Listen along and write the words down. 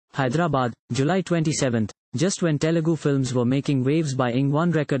Hyderabad, July 27. Just when Telugu films were making waves by ing one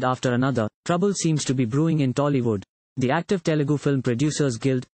record after another, trouble seems to be brewing in Tollywood. The active Telugu Film Producers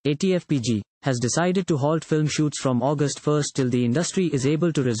Guild, ATFPG, has decided to halt film shoots from August 1 till the industry is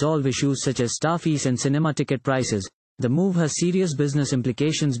able to resolve issues such as star fees and cinema ticket prices. The move has serious business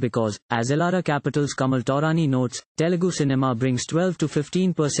implications because, as Elara Capital's Kamal Taurani notes, Telugu cinema brings 12 to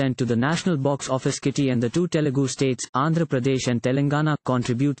 15% to the national box office kitty, and the two Telugu states, Andhra Pradesh and Telangana,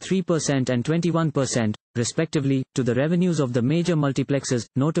 contribute 3% and 21%, respectively, to the revenues of the major multiplexes,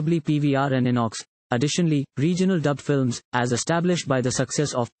 notably PVR and INOX.Additionally, regional dubbed films, as established by the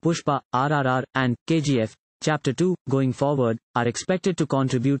success of Pushpa, RRR, and KGF, Chapter 2, going forward, are expected to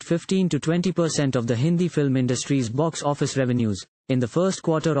contribute 15 to 20% of the Hindi film industry's box office revenues. In the first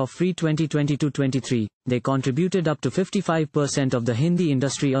quarter of free 2022-23, they contributed up to 55% of the Hindi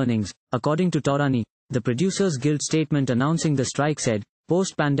industry earnings, according to Taurani.The Producers Guild statement announcing the strike said,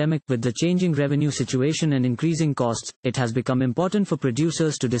 post-pandemic, with the changing revenue situation and increasing costs, it has become important for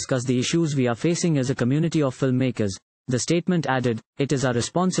producers to discuss the issues we are facing as a community of filmmakers. The statement added, it is our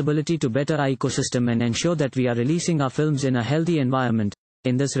responsibility to better our ecosystem and ensure that we are releasing our films in a healthy environment.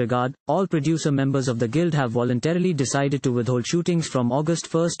 In this regard, all producer members of the guild have voluntarily decided to withhold shootings from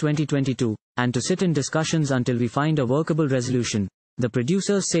August 1, 2022, and to sit in discussions until we find a workable resolution. The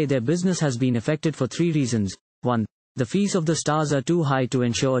producers say their business has been affected for three reasons. 1. The fees of the stars are too high to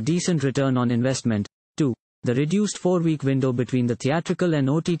ensure a decent return on investment. 2. The reduced 4-week window between the theatrical and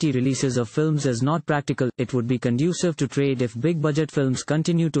OTT releases of films is not practical. It would be conducive to trade if big-budget films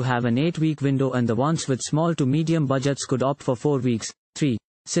continue to have an 8-week window and the ones with small to medium budgets could opt for 4 weeks. 3.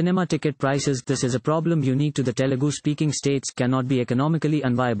 Cinema ticket prices. This is a problem unique to the Telugu-speaking states, cannot be economically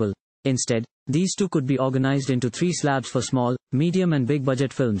unviable. Instead, these two could be organized into 3 slabs for small, medium and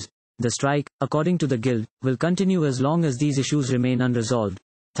big-budget films. The strike, according to the guild, will continue as long as these issues remain unresolved.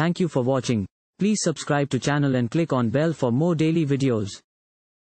 Thank you for watching. Please subscribe to channel and click on bell for more daily videos.